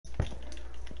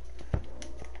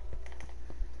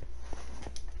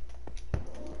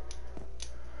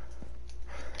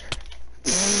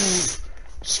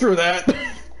screw that.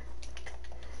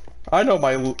 I know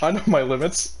my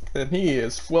limits, and he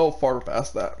is well far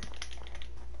past that.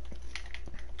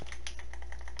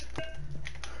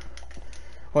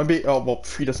 Oh well,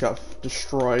 he just got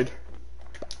destroyed.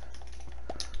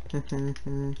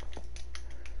 That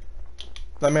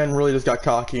man really just got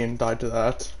cocky and died to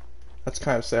that. That's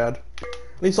kind of sad.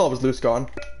 At least all of his loot's gone.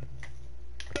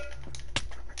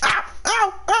 Ow!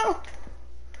 Ow! Ow!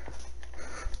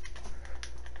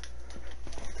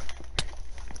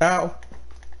 Ow!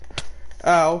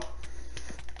 Ow!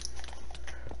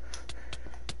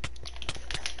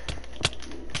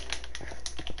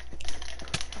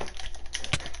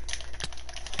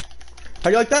 How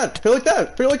you like that? How you like that?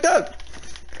 How you like that?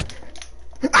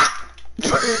 Ah!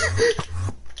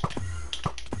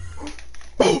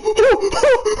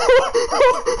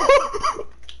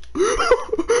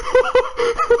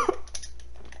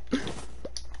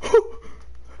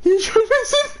 You should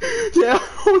listen. Yeah.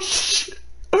 Oh shit.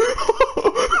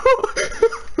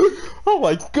 Oh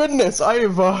my goodness. I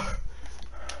have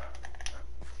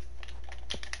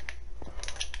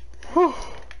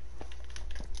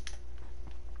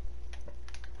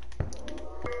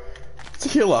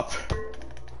Let's heal up.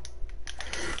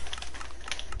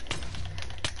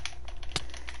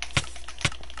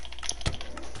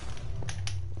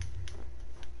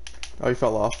 Oh, he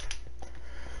fell off.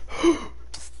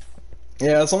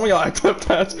 Yeah, someone got clipped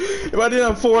that. If I didn't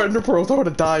have 4 ender pearls, I would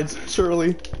have died,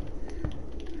 surely.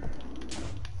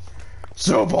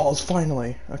 Snowballs,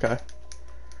 finally. Okay.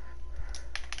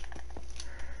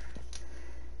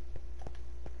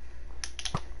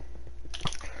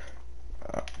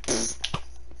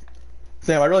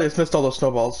 Damn, I really just missed all those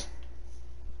snowballs.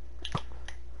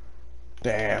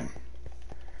 Damn.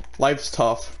 Life's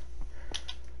tough.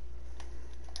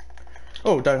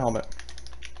 Oh, died helmet.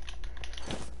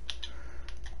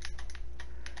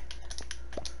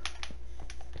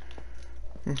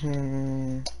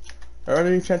 I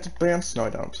already enchanted bands? No, I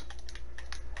don't.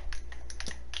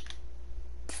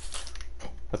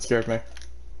 That scared me.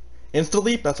 Insta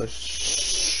leap? That's a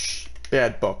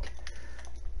bad book.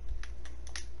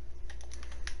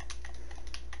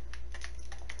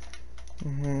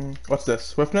 What's this?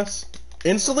 Swiftness?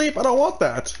 Insta leap? I don't want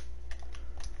that.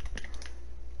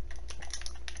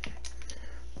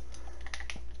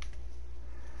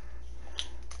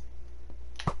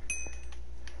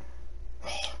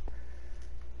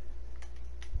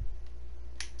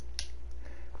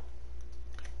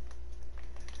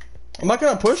 I'm not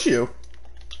gonna push you.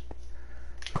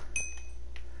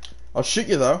 I'll shoot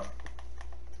you though.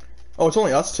 Oh, it's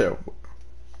only us two.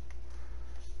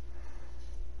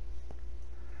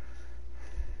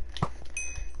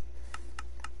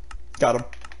 Got him.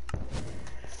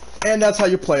 And that's how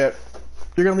you play it.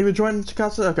 You're gonna leave a join,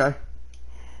 Chikasa? Okay.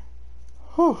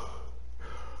 Whew.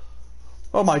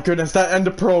 Oh my goodness, that end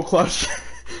of pearl clutch.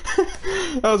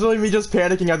 That was really me just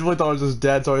panicking. I really thought I was just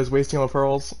dead, so I was wasting all the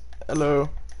pearls. Hello.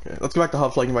 Okay, let's go back to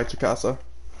HIVE so I can invite Chikasa.